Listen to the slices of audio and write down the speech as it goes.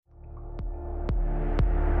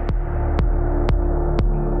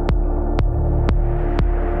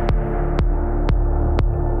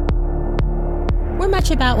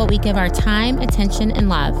much about what we give our time, attention, and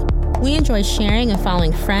love. We enjoy sharing and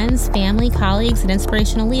following friends, family, colleagues, and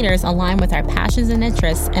inspirational leaders aligned with our passions and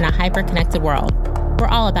interests in a hyper-connected world. We're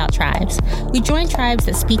all about tribes. We join tribes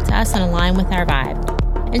that speak to us and align with our vibe.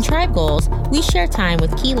 In Tribe Goals, we share time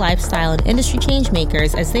with key lifestyle and industry change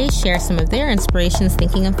makers as they share some of their inspirations,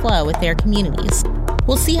 thinking, and flow with their communities.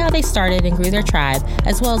 We'll see how they started and grew their tribe,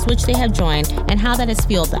 as well as which they have joined and how that has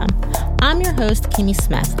fueled them. I'm your host, Kimmy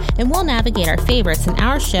Smith, and we'll navigate our favorites in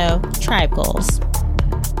our show, Tribe Goals.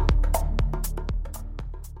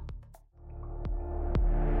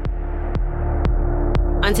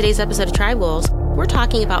 On today's episode of Tribe Goals, we're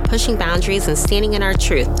talking about pushing boundaries and standing in our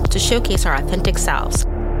truth to showcase our authentic selves.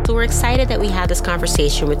 So we're excited that we had this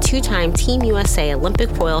conversation with two-time Team USA Olympic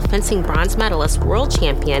foil fencing bronze medalist, world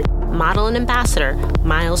champion, model and ambassador,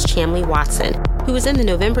 Miles Chamley Watson, who was in the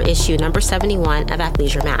November issue number 71 of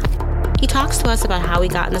Athleisure Mag. He talks to us about how he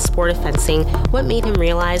got in the sport of fencing, what made him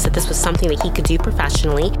realize that this was something that he could do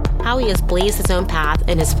professionally, how he has blazed his own path,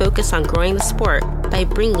 and his focus on growing the sport by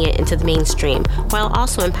bringing it into the mainstream, while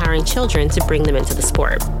also empowering children to bring them into the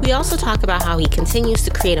sport. We also talk about how he continues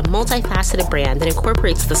to create a multifaceted brand that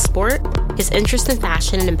incorporates the sport, his interest in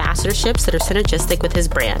fashion, and ambassadorships that are synergistic with his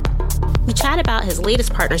brand. We chat about his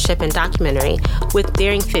latest partnership and documentary with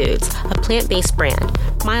Daring Foods, a plant-based brand.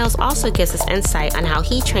 Miles also gives us insight on how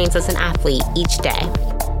he trains as an athlete each day.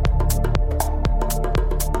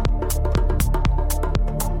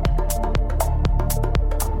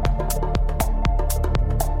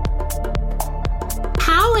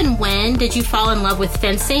 How and when did you fall in love with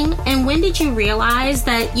fencing? And when did you realize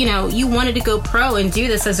that, you wanted to go pro and do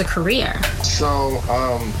this as a career? So,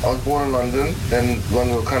 I was born in London, and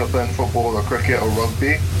London was kind of playing football or cricket or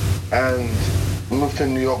rugby. And we moved to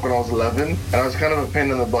New York when I was 11, and I was kind of a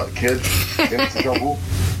pain in the butt kid, into trouble.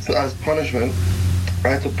 So as punishment, I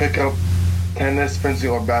had to pick up tennis,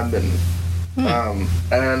 fencing, or badminton. And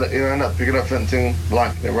I ended up picking up fencing,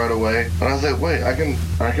 liking it right away. And I was like, wait, I can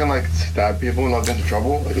like stab people and not get into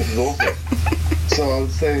trouble? Like, this is awesome. So I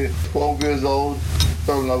would say 12 years old,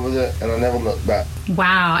 fell in love with it, and I never looked back.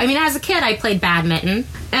 Wow. I mean, as a kid, I played badminton.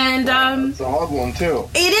 And it's a hard one, too.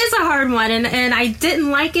 It is a hard one, and I didn't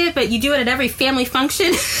like it, but you do it at every family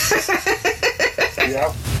function.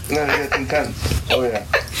 Yeah. And then it gets intense. Oh, yeah.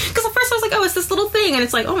 Because at first I was like, oh, it's this little thing, and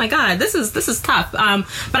it's like, oh my god, this is tough.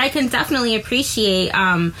 But I can definitely appreciate,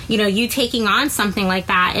 you taking on something like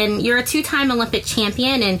that. And you're a two-time Olympic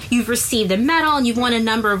champion, and you've received a medal, and you've won a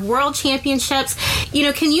number of world championships.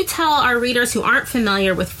 Can you tell our readers who aren't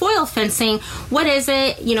familiar with foil fencing, what is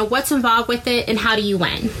it, what's involved with it, and how do you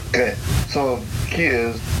win? Okay, so key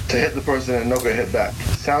is to hit the person and not get hit back.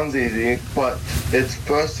 Sounds easy, but it's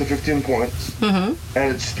first to 15 points, and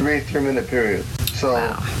it's 3-minute periods. So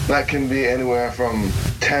that can be anywhere from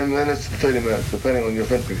 10 minutes to 30 minutes, depending on your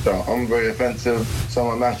fencing style. I'm very offensive, so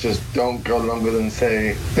my matches don't go longer than,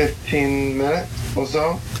 say, 15 minutes or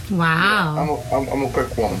so. Wow. Yeah, I'm a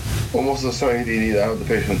quick one. Almost a sorry ADD that I have the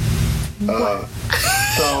patience.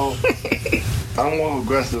 So I'm more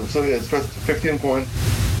aggressive. So yeah, it's first 15 points.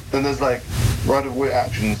 Then there's like right-of-way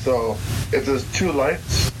action. So if there's 2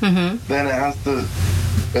 lights, then it has to...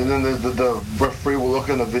 And then the referee will look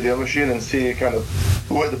in the video machine and see kind of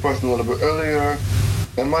who hit the person a little bit earlier.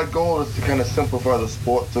 And my goal is to kind of simplify the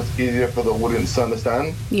sport so it's easier for the audience to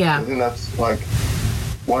understand. Yeah. I think that's like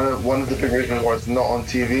one of the big reasons why it's not on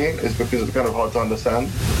TV is because it's kind of hard to understand.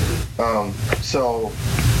 So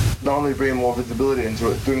not only bringing more visibility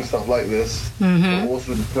into it, doing stuff like this, but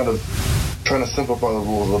also just kind of trying to simplify the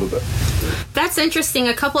rules a little bit. That's interesting.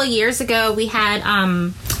 A couple of years ago, we had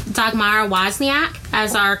Dagmara Wozniak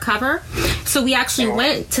as our cover. So we actually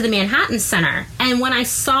went to the Manhattan Center. And when I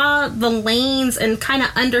saw the lanes and kind of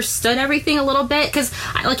understood everything a little bit, because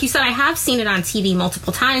like you said, I have seen it on TV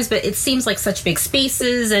multiple times, but it seems like such big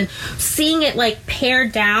spaces, and seeing it like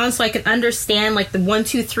pared down so I could understand like the 1,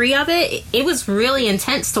 2, 3 of it, it was really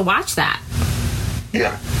intense to watch that.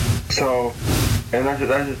 Yeah. So... And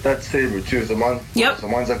that's saber too. So mine's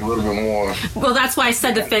like a little bit more. Well, that's why I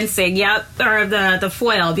said the fencing, or the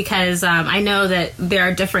foil, because I know that there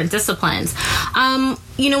are different disciplines.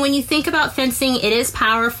 When you think about fencing, it is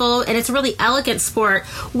powerful and it's a really elegant sport.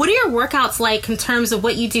 What are your workouts like in terms of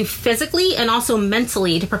what you do physically and also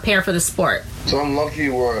mentally to prepare for the sport? So I'm lucky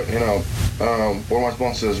where, one of my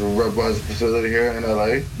sponsors is Red Buzz facility here in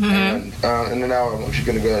LA. And in an hour I'm actually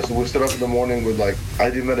going to go there. So we start off in the morning with I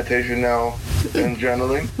do meditation now and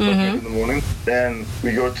journaling in the morning. Then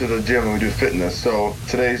we go to the gym and we do fitness. So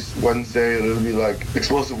today's Wednesday, it'll be like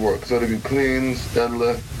explosive work. So it'll be cleans,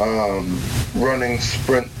 deadlift, running, sprint.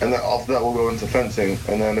 sprint, and then after that we'll go into fencing,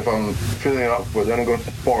 and then if I'm feeling up for it, then I go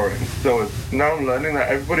into sparring. So now I'm learning that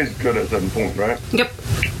everybody's good at a certain point, right? Yep.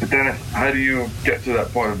 But then how do you get to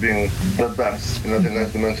that point of being the best? And I think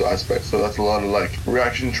that's the mental aspect. So that's a lot of like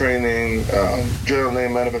reaction training,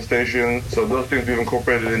 journaling, manifestation. So those things we've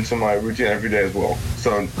incorporated into my routine every day as well.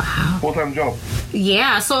 So full-time job.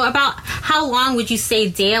 Yeah. So about how long would you say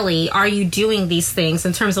daily are you doing these things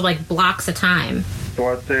in terms of like blocks of time? So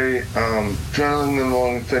I'd say journaling in the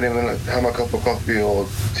morning, 30 minutes, have my cup of coffee or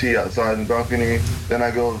tea outside in the balcony. Then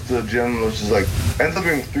I go to the gym, which is like, ends up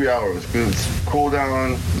being 3 hours because it's cool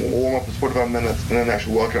down, warm up for 45 minutes, and then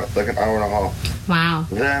actually workout like an hour and a half. Wow.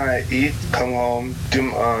 Then I eat, come home, do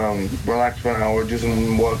relax for an hour, do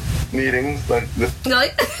some work meetings, like this.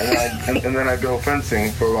 and then I go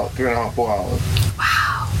fencing for about 3.5, 4 hours.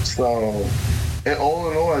 Wow. So all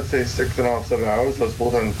in all, I'd say 6.5, 7 hours. So it's full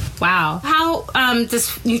time. Wow. How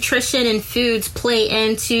does nutrition and foods play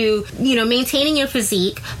into, maintaining your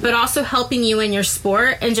physique, but also helping you in your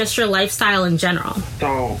sport and just your lifestyle in general?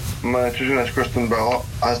 So my nutritionist, Kristen Bell,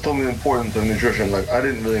 has told me the importance of nutrition. Like, I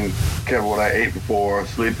didn't really care what I ate before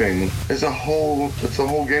sleeping. It's a whole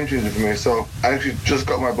game changer for me. So I actually just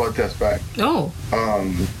got my blood test back. Oh.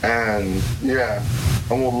 And yeah,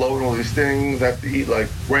 I'm all low on all these things. I have to eat like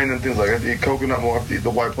random things. Like I have to eat coconut more. I have to eat the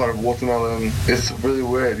white part of watermelon. It's really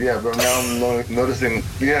weird. Yeah, but now I'm noticing,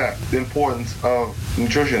 the importance of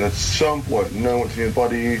nutrition. It's so important. Knowing what's in your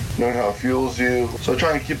body, knowing how it fuels you. So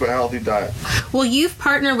try and keep a healthy diet. Well, you've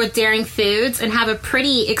partnered with Daring Foods and have a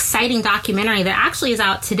pretty exciting documentary that actually is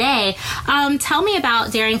out today. Tell me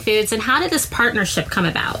about Daring Foods and how did this partnership come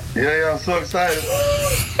about? Yeah, I'm so excited.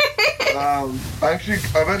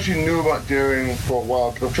 I've actually knew about Daring for a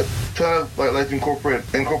while because I'm trying to like incorporate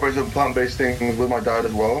some plant-based things with my diet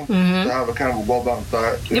as well. Mm-hmm. To have a kind of a well-balanced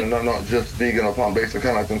diet, not just vegan or plant-based. I kind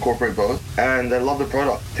of like to incorporate both. And I love the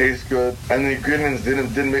product. Tastes good. And the ingredients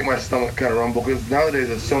didn't make my stomach kind of rumble because nowadays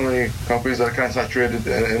there's so many companies that are kind of saturated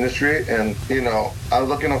in the industry. And, I was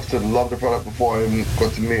lucky enough to love the product before I even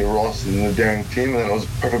got to meet Ross and the Daring team. And then it was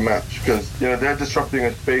a perfect match because, they're disrupting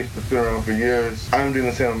a space that's been around for years. I'm doing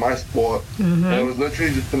the same in my sport. Mm-hmm. And it was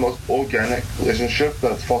literally just the most organic relationship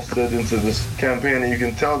that's fostered into this campaign. And you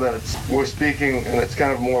can tell that we're speaking, and it's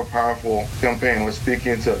kind of more powerful campaign. We're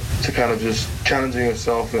speaking to kind of just challenging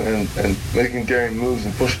yourself and making daring moves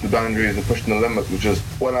and pushing the boundaries and pushing the limits, which is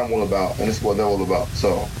what I'm all about, and it's what they're all about.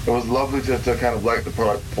 So it was lovely to kind of like the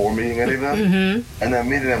product before meeting any of them. Mm-hmm. And then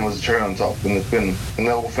meeting them was a cherry on top, and and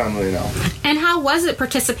they're all family now. And how was it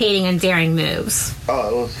participating in Daring Moves? Oh,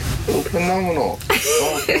 it was phenomenal.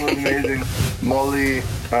 It was amazing. Molly,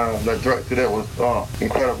 that directed it, was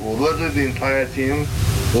incredible. Literally the entire team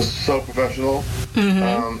was so professional.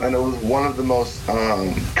 Mm-hmm. And it was one of the most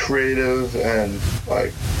creative and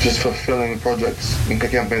just fulfilling projects and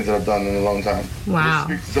campaigns that I've done in a long time. Wow. It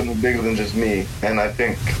speaks to something bigger than just me. And I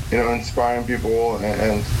think, inspiring people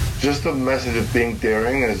and just the message of being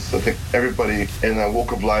daring is, I think everybody in that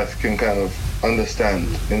walk of life can kind of understand.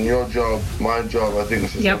 In your job, my job, I think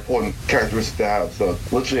it's just an important characteristic to have. So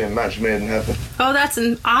literally a match made in heaven. Oh, that's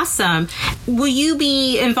awesome. Will you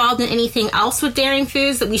be involved in anything else with Daring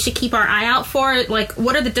Foods that we should keep our eye out for? Like,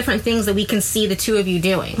 what are the different things that we can see the two of you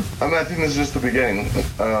doing? I think this is just the beginning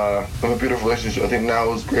of a beautiful relationship. I think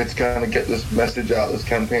now is great to kind of get this message out, this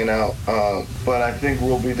campaign out. But I think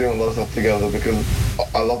we'll be doing a lot of stuff together because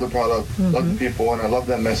I love the product, love the people, and I love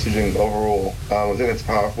that messaging overall. I think it's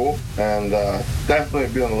powerful, and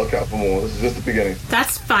definitely be on the lookout for more. This is just the beginning.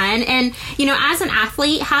 That's fun. And, as an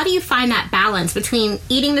athlete, how do you find that balance between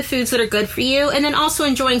eating the foods that are good for you and then also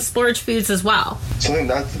enjoying splurge foods as well? So I think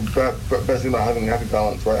that's the best thing about having a happy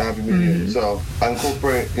balance, right? Happy medium. So I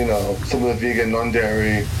incorporate, some of the vegan,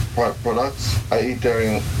 non-dairy products. I eat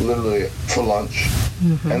dairy literally for lunch.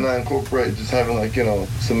 Mm-hmm. And I incorporate just having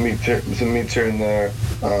some meat here and there.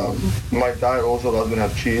 My diet also allows me to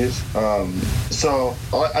have cheese. So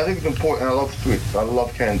I think it's important. I love sweets. I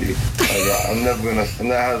love candy. I'm never gonna,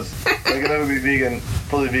 and that has, I can never be vegan,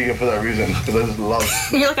 fully vegan for that reason, because I just love.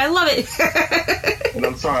 You're like, I love it. And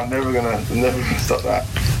I'm sorry, I'm never gonna stop that.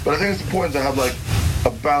 But I think it's important to have a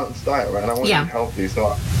balanced diet, right? And I want to eat healthy, so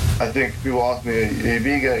I think people ask me, are you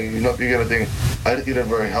vegan? Are you not vegan? I think I eat a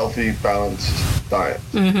very healthy, balanced diet.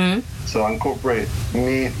 Mm-hmm. So I incorporate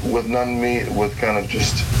meat with non-meat with kind of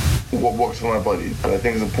just what works for my body. But I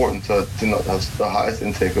think it's important to not have the highest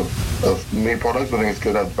intake of of meat products, but I think it's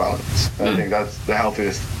good to have balance. And I think that's the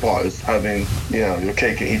healthiest part, is having, your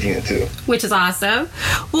cake and eating it too. Which is awesome.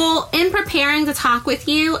 Well, in preparing to talk with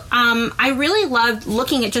you, I really loved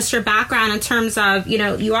looking at just your background in terms of,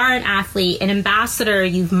 you are an athlete, an ambassador,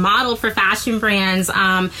 you've modeled for fashion brands.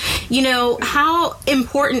 How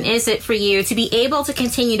important is it for you to be able to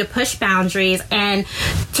continue to push boundaries and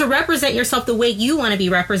to represent yourself the way you want to be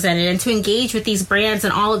represented and to engage with these brands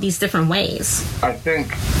in all of these different ways? I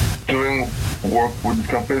think doing work with these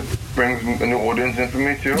companies brings a new audience in for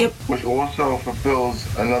me too, yep. which also fulfills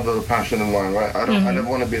another passion of mine, right? I never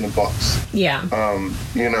want to be in a box. Yeah. I'm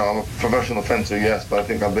a professional fencer, yes, but I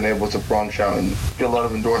think I've been able to branch out and get a lot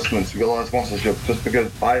of endorsements, get a lot of sponsorship, just because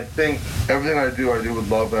I think everything I do with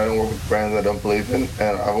love, and I don't work with brands I don't believe in,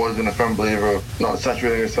 and I've always been a firm believer of not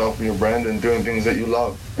saturating yourself in your brand and doing things that you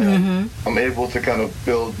love. And I'm able to kind of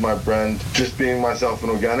build my brand just being myself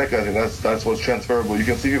and organic. I think that's what's transferable. You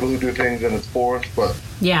can see people who do things and it's forced, but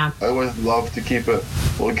yeah, I always love to keep it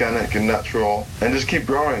organic and natural and just keep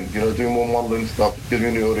growing, doing more modeling stuff, getting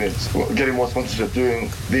a new audience, getting more sponsorship, doing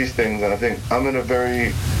these things. And I think I'm in a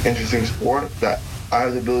very interesting sport that I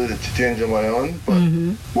have the ability to change on my own, but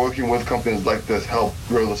working with companies like this help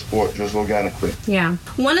grow the sport just organically. Yeah.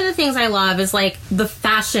 One of the things I love is like the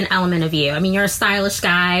fashion element of you. I mean, you're a stylish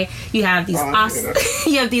guy. You have these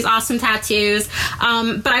awesome tattoos.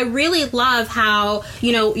 But I really love how,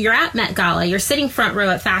 you're at Met Gala, you're sitting front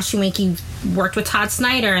row at Fashion Week, you worked with Todd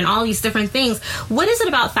Snyder and all these different things. What is it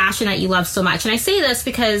about fashion that you love so much? And I say this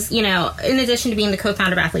because, in addition to being the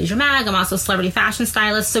co-founder of Athleisure Mag, I'm also a celebrity fashion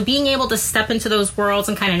stylist. So being able to step into those worlds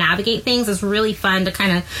and kind of navigate things is really fun to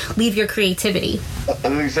kind of leave your creativity. I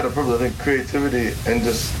think you said it perfectly. I think creativity and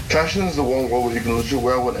just fashion is the one world where you can literally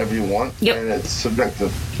wear whatever you want, and it's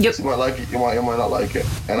subjective. Yep. You might like it, you might not like it.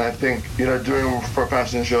 And I think, doing for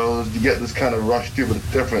fashion shows, you get this kind of rush to, but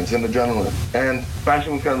it's different, and adrenaline. And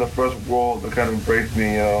fashion was kind of the first world that kind of embraced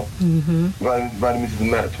me, invited me to the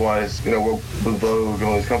Met twice, worked with Vogue and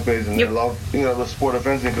all these companies, and they love, the sport of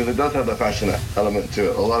fencing because it does have that fashion element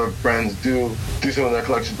to it. A lot of brands do some of their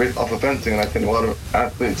collections based off of fencing, and I think a lot of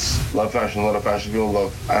athletes love fashion, a lot of fashion people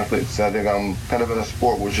love athletes. I think I'm kind of in a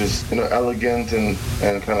sport which is, elegant and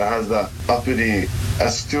kind of has that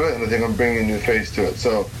uppity-esque to it, and I think I'm bringing a new face to it.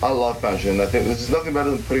 So I love fashion. I think there's nothing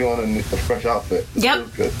better than putting on a fresh outfit. It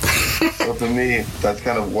feels good. So for me, that's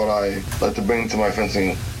kind of what I like to bring to my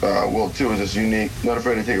fencing world too, is just unique, not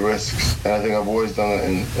afraid to take risks. And I think I've always done it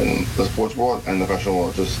in the sports world and the fashion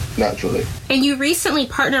world, just naturally. And you recently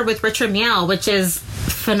partnered with Richard Mille, which is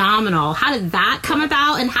phenomenal. How did that come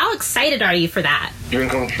about, and how excited are you for that? Dream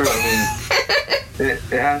come true. I mean,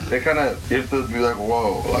 it kind of, you have to be like,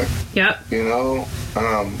 whoa, like, yep.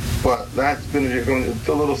 But that's been, it's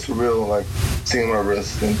a little surreal, like seeing my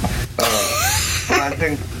wrist. And, but I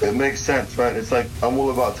think it makes sense, right? It's like I'm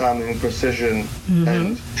all about timing, precision,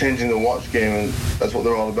 and changing the watch game, and that's what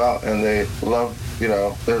they're all about. And they love,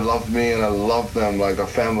 they loved me, and I loved them like a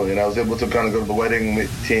family. And I was able to kind of go to the wedding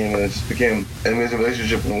team, and it just became an amazing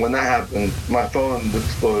relationship. And when that happened, my phone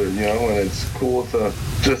exploded, and it's cool to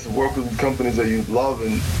just work with companies that you love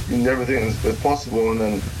and you never think it's possible, and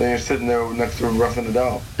then you're sitting there next to them roughing it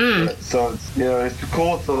out. So it's, it's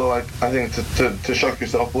cool to, like, I think to shock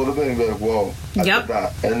yourself a little bit and be like, whoa, I did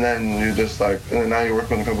that. And then you just like, and then now you're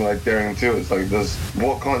working with a company like Daring too. It's like,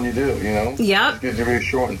 what can't you do, Yep. It gives you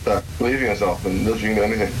reassurance that believe in yourself and that you can do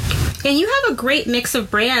anything. And you have a great mix of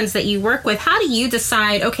brands that you work with. How do you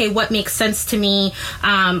decide, okay, what makes sense to me,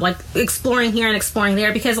 like exploring here and exploring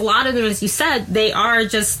there? Because a lot of them, as you said, they are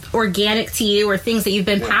just organic to you or things that you've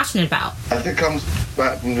been passionate about. I think it comes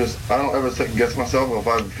back from just, I don't ever second guess myself. If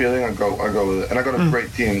I have a feeling, I go with it. And I got a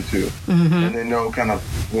great team too. And they know kind of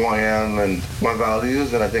who I am and my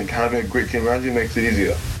values. And I think having a great team around you makes it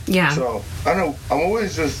easier. Yeah. So, I don't know, I'm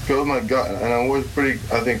always just go with my gut, and I'm always pretty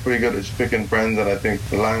good at picking friends that I think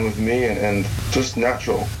align with me and just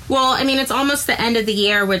natural. Well, I mean, it's almost the end of the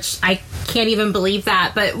year, which I can't even believe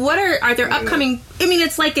that, but what are there upcoming, I mean,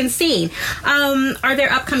 it's like insane. Are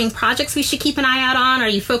there upcoming projects we should keep an eye out on? Are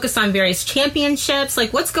you focused on various championships?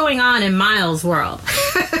 Like, what's going on in Miles' world?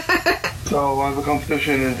 So I have a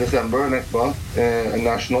competition in December next month, a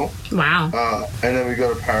national. Wow. And then we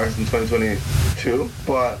go to Paris in 2022.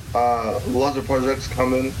 But lots of projects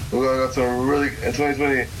coming. We got some really, in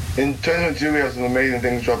 2022 we have some amazing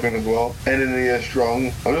things dropping as well. Ending the year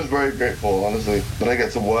strong. I'm just very grateful, honestly, that I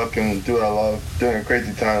get to work and do what I love during a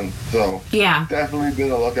crazy time. So yeah, definitely be on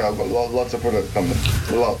the lookout. I've got lots of products coming.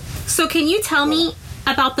 So can you tell me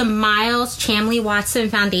about the Miles Chamley Watson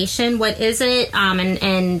Foundation? What is it,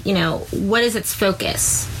 and what is its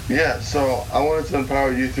focus? Yeah, so I wanted to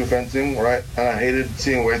empower youth through fencing, right? And I hated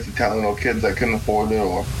seeing wasted talent or kids that couldn't afford it,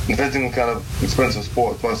 or fencing was kind of expensive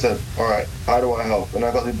sport. So I said, all right, how do I help? And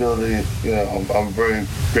I got the ability, I'm very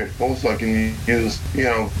grateful, so I can use,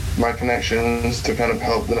 my connections to kind of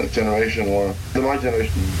help the next generation or my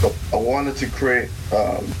generation. But I wanted to create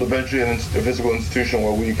eventually a physical institution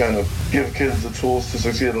where we kind of give kids the tools to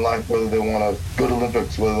succeed in life, whether they want to go to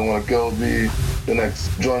Olympics, whether they want to go be the next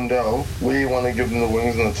John Dell. We want to give them the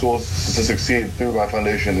wings and the tools to succeed through my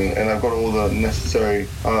foundation, and I've got all the necessary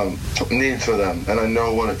needs for them, and I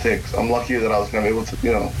know what it takes. I'm lucky that I was kind of able to,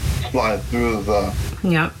 fly through the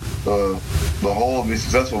hole and be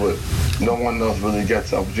successful, but no one else really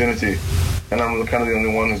gets the opportunity. And I'm kind of the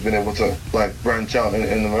only one who's been able to branch out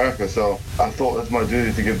in America. So I thought it's my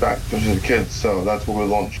duty to give back, especially the kids. So that's what we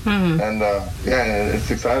launched. Mm-hmm. And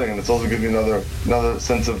it's exciting, and it's also gives me another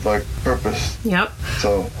sense of purpose. Yep.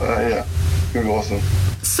 So it's gonna be awesome.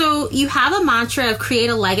 So you have a mantra of create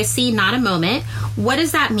a legacy, not a moment. What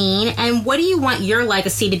does that mean? And what do you want your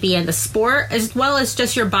legacy to be in the sport, as well as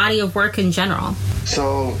just your body of work in general?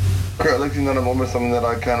 So create a legacy, not a moment, something that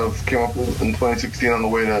I kind of came up with in 2016 on the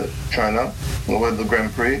way to China, on the way to the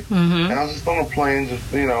Grand Prix. Mm-hmm. And I was just on a plane,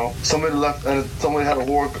 somebody left, and somebody had a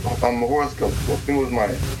horoscope. I think it was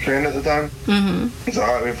my trainer at the time. Mm-hmm. So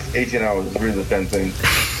I have 18 hours to read the 10 things.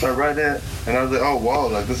 So I read it, and I was like, oh, wow,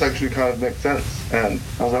 this actually kind of makes sense. And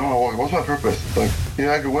I was like, oh, what's my purpose? I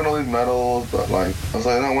could win all these medals, but I was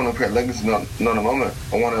like, I don't want to create legacy, not a moment.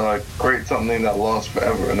 I want to create something that lasts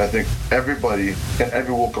forever. And I think everybody in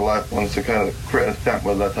every walk of life wants to kind of create a stamp,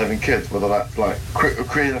 whether that's having kids, whether that's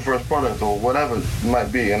creating the first product or whatever it might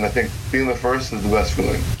be. And I think being the first is the best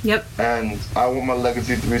feeling. Yep. And I want my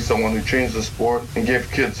legacy to be someone who changed the sport and gave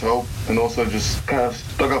kids hope, and also just kind of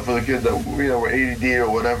stuck up for the kids that were ADD or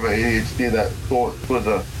whatever, ADHD, that thought was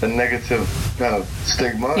a negative kind of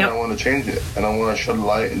stigma. Yep. And I want to change it, and I want to shed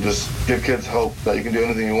light and just give kids hope that you can do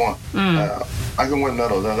anything you want. I can win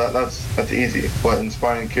medals. That's easy, but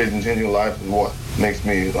inspiring kids and changing lives is what makes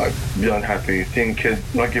me beyond happy. Seeing kids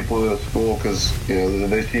not get bullied at school because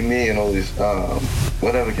they see me and all these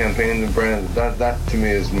whatever campaigns and brands. That to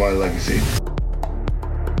me is my legacy.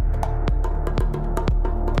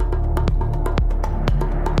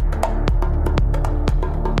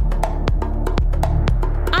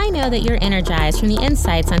 I know that you're energized from the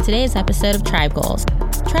insights on today's episode of Tribe Goals.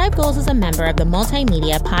 Tribe Goals is a member of the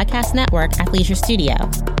multimedia podcast network Athleisure Studio,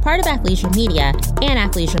 part of Athleisure Media and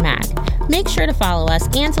Athleisure Mag. Make sure to follow us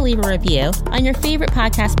and to leave a review on your favorite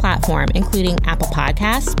podcast platform, including Apple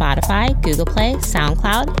Podcasts, Spotify, Google Play,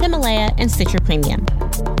 SoundCloud, Himalaya, and Stitcher Premium.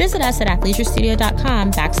 Visit us at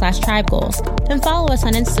athleisurestudio.com/Tribe Goals. Then follow us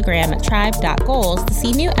on Instagram at tribe.goals to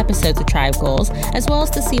see new episodes of Tribe Goals, as well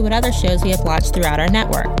as to see what other shows we have launched throughout our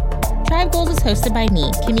network. Tribe Goals is hosted by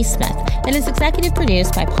me, Kimmy Smith, and is executive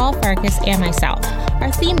produced by Paul Farkas and myself.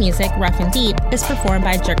 Our theme music, Rough and Deep, is performed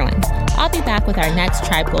by Jurglin. I'll be back with our next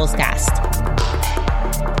Tribe Goals guest.